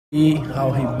See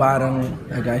how he battled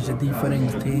against the different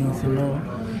things, and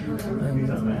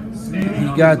he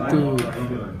got to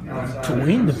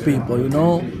win the people.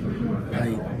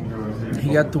 Like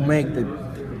he got to make the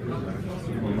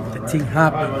thing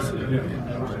happen.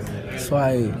 So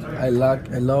I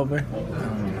love it.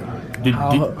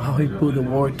 How he put the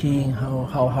work in, how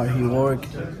hard he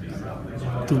worked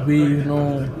to be,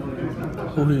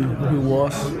 who he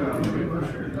was.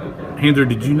 Hanser,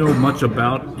 did you know much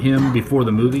about him before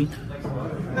the movie?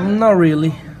 Not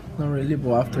really,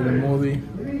 but after the movie,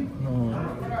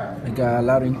 I got a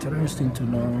lot of interesting to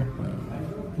know.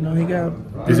 He got.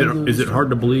 Is it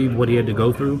hard to believe what he had to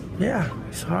go through? Yeah,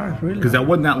 it's hard, really. Because that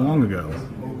wasn't that long ago.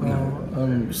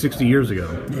 60 years ago.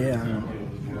 Yeah,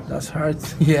 that's hard.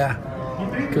 Yeah,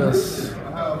 because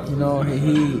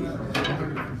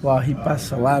he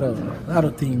passed a lot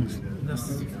of things.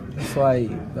 That's why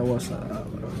that was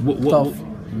tough.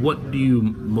 What do you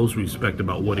most respect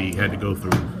about what he had to go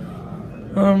through?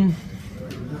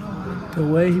 The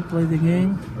way he played the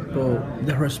game, but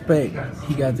the respect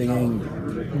he got the game.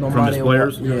 No From matter his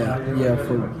players? Yeah,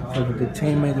 for the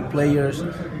teammates, the players.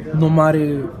 No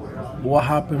matter what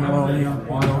happened around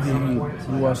him,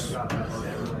 he was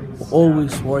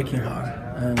always working hard,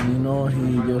 and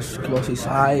he just closed his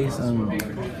eyes and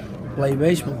play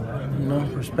baseball.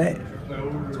 Respect.